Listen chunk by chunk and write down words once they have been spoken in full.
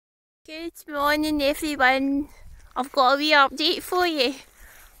Good morning everyone, I've got a wee update for you.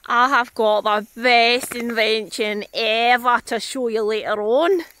 I have got the best invention ever to show you later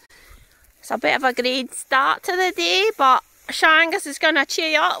on. It's a bit of a great start to the day, but Shangus is going to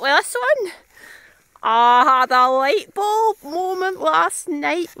cheer you up with this one. I had a light bulb moment last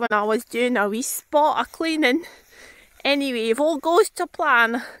night when I was doing a wee spot of cleaning. Anyway, if all goes to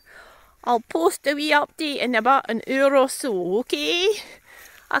plan, I'll post a wee update in about an hour or so, okay?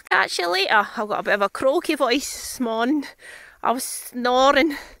 I'll catch you later. I've got a bit of a croaky voice this morning. I was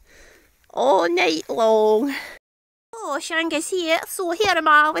snoring all night long. Oh, Shangus here. So here am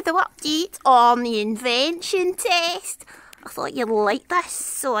I with an update on the invention test. I thought you'd like this,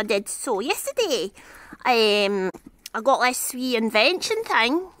 so I did so yesterday. I got this wee invention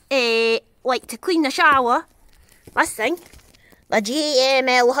thing, like to clean the shower. This thing, the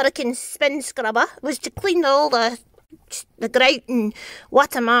JML Hurricane Spin Scrubber, was to clean all the grout and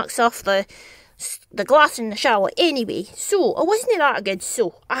watermarks off the glass in the shower. Anyway, so it wasn't that good.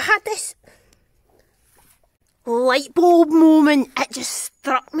 So I had this light bulb moment. It just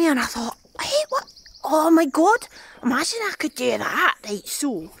struck me and I thought, hey, what? Oh my god, imagine I could do that. Right,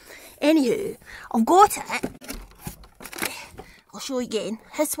 so anywho, I've got it. I'll show you again.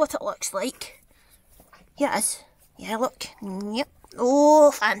 Here's what it looks like. Here it is. Yeah, look. Yep.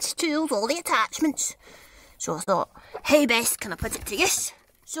 Oh, fancy tools, all the attachments. So I thought, how best can I put it to use?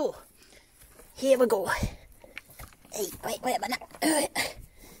 So, here we go. Hey, wait a minute.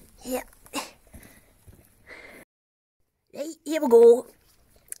 Here. Right, here we go.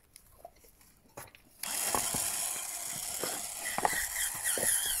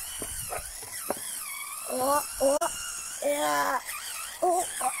 Yeah.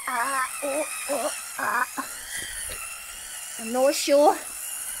 I'm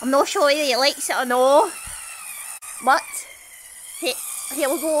not sure whether he likes it or not. But, here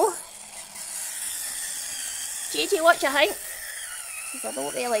we go. JJ, what do you think? Because I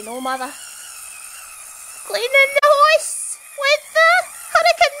don't really know, mother. Cleaning the house with the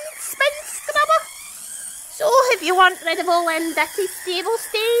Hurricane Spin Scrubber. So, if you want rid of all them dirty stable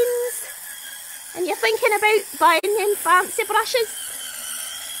stains, and you're thinking about buying them fancy brushes,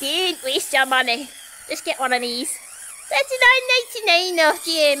 don't waste your money. Just get one of these. $39.99 off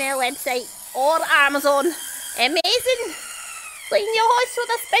GML website or Amazon. Amazing! Clean your house with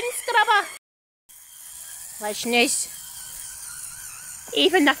a spin scrubber. Listeners,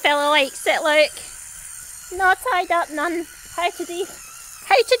 even the fella likes it, look. Not tied up none. How to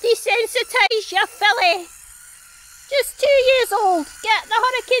desensitise your filly. Just 2 years old. Get the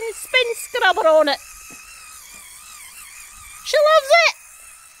Hurricane Spin Scrubber on it. She loves it.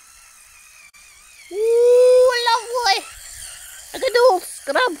 Ooh, lovely. A good old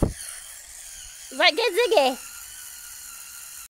scrub. Is that good, Ziggy?